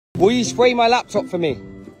Will you spray my laptop for me?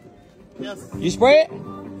 Yes. You spray it?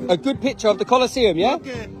 A good picture of the Colosseum, yeah?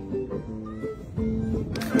 Okay.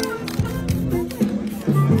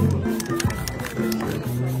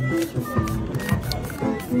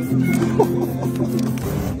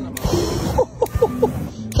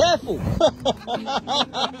 Careful!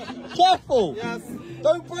 Careful! Yes.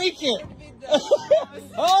 Don't break it!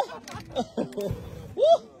 Huh?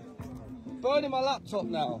 Woo! Burning my laptop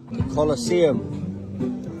now. The Colosseum.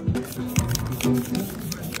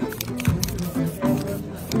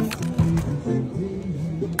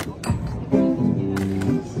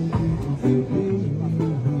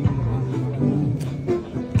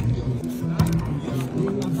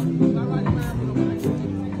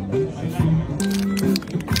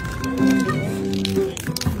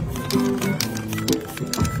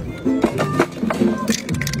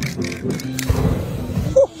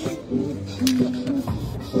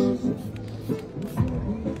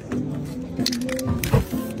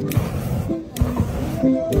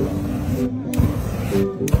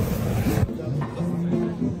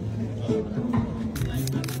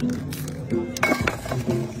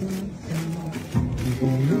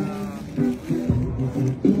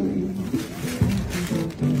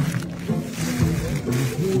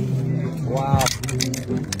 Wow.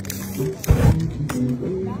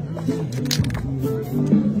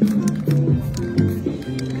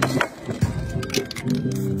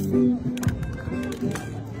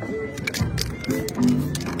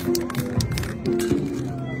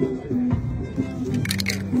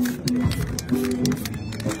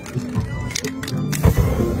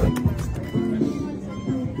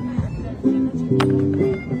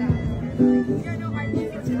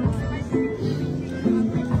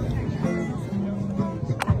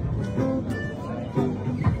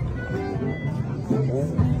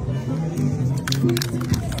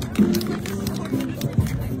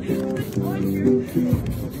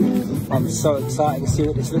 I'm so excited to see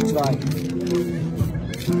what this looks like.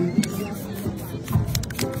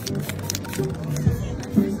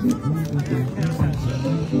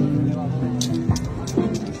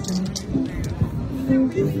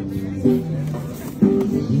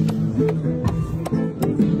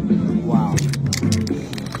 Wow.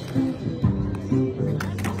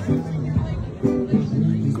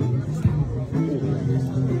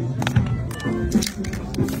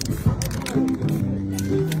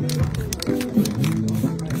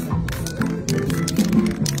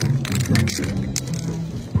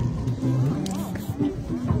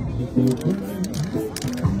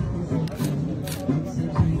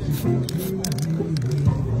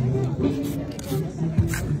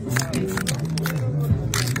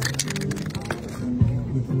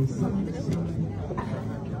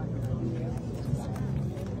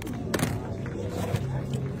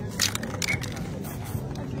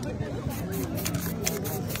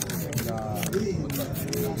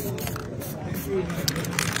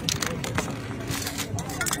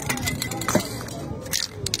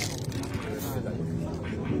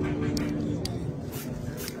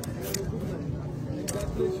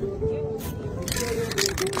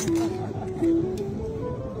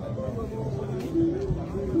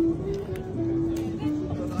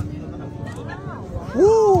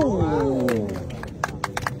 Woo!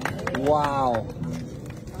 Wow.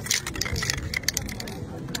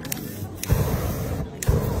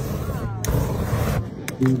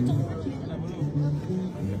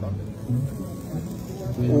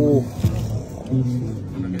 Oh.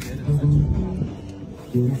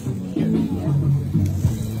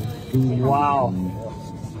 Wow.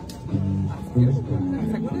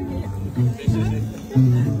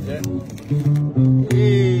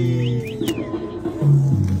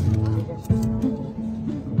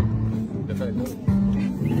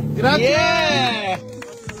 Yeah!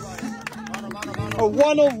 A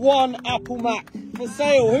one-of-one Apple Mac for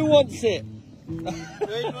sale. Who wants it?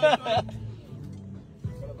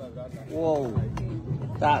 Whoa,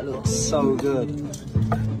 that looks so good.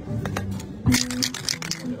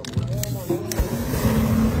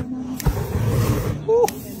 Woo.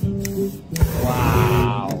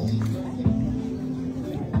 Wow.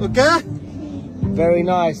 Okay? Very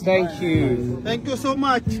nice, thank you. Thank you so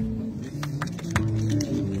much.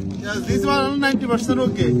 Yes, this one 90%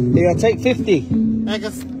 okay. Here, take 50.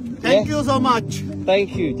 Thank you so much.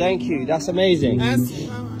 Thank you. That's amazing. And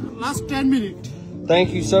last 10 minutes.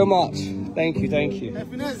 Thank you so much. Thank you.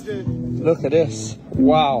 Have a nice day. Look at this.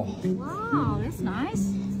 Wow. Wow, that's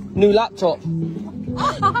nice. New laptop.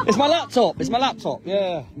 It's my laptop.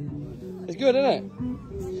 Yeah. It's good, isn't it?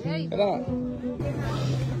 Hey. Look at that.